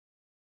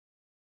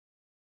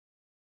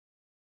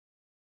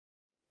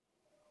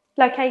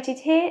Located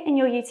here in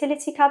your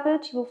utility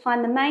cupboard, you will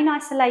find the main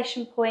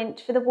isolation point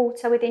for the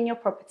water within your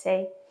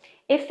property.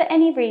 If for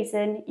any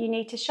reason you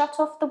need to shut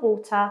off the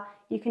water,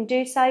 you can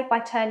do so by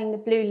turning the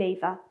blue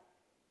lever.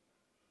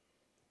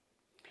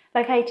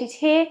 Located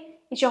here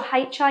is your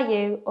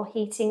HIU or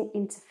heating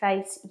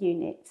interface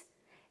unit.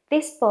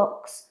 This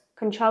box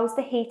controls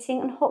the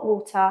heating and hot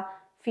water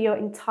for your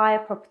entire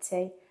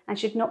property and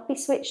should not be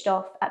switched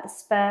off at the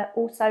spur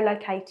also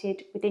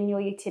located within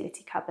your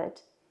utility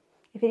cupboard.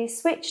 If it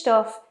is switched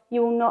off,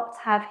 you will not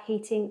have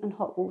heating and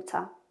hot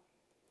water.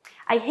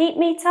 A heat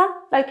meter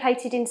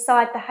located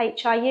inside the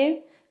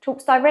HIU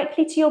talks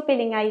directly to your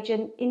billing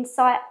agent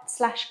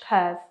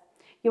Insight/Curve.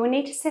 You will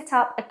need to set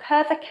up a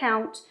Curve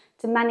account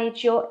to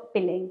manage your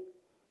billing.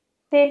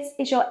 This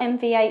is your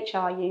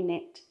MVHR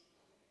unit.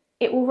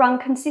 It will run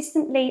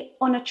consistently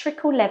on a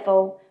trickle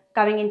level,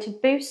 going into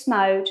boost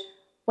mode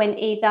when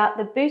either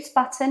the boost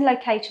button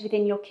located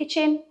within your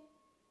kitchen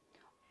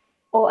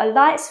or a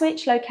light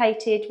switch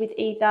located with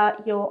either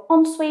your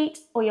ensuite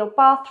or your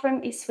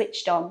bathroom is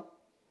switched on.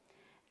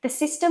 The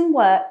system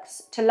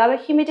works to lower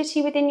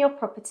humidity within your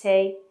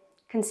property,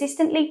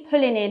 consistently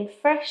pulling in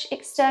fresh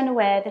external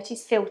air that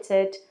is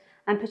filtered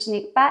and putting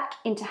it back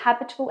into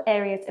habitable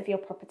areas of your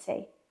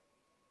property.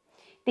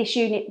 This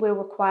unit will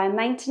require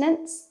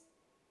maintenance.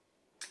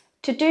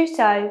 To do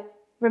so,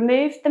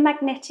 remove the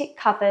magnetic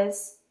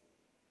covers,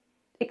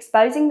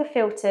 exposing the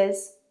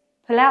filters,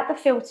 pull out the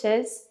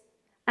filters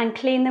and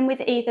clean them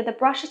with either the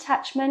brush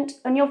attachment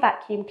on your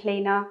vacuum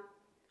cleaner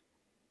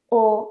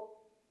or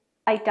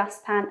a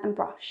dustpan and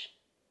brush.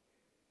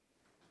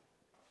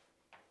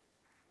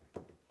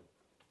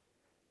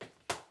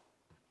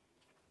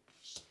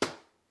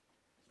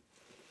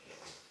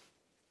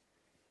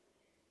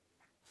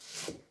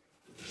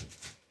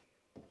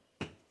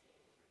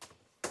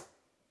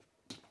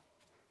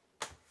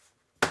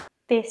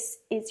 This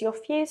is your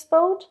fuse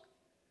board.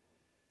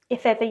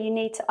 If ever you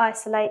need to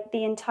isolate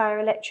the entire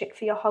electric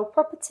for your whole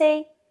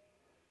property,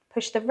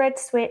 push the red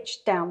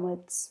switch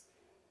downwards.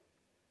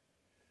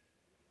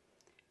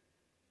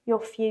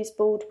 Your fuse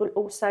board will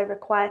also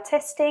require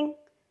testing.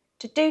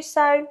 To do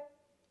so,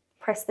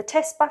 press the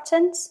test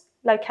buttons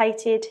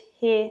located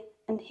here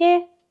and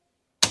here,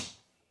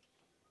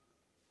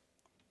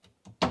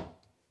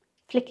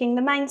 flicking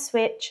the main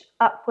switch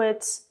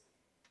upwards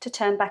to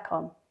turn back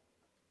on.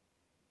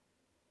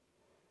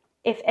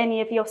 If any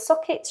of your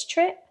sockets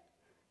trip,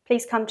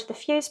 please come to the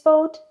fuse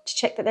board to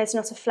check that there's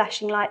not a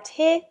flashing light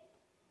here.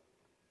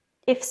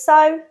 If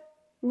so,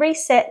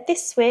 reset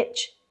this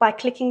switch by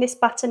clicking this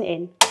button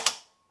in.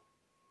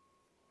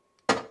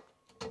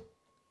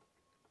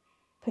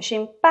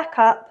 Pushing back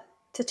up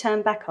to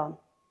turn back on.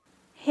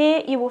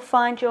 Here you will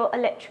find your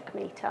electric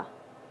meter.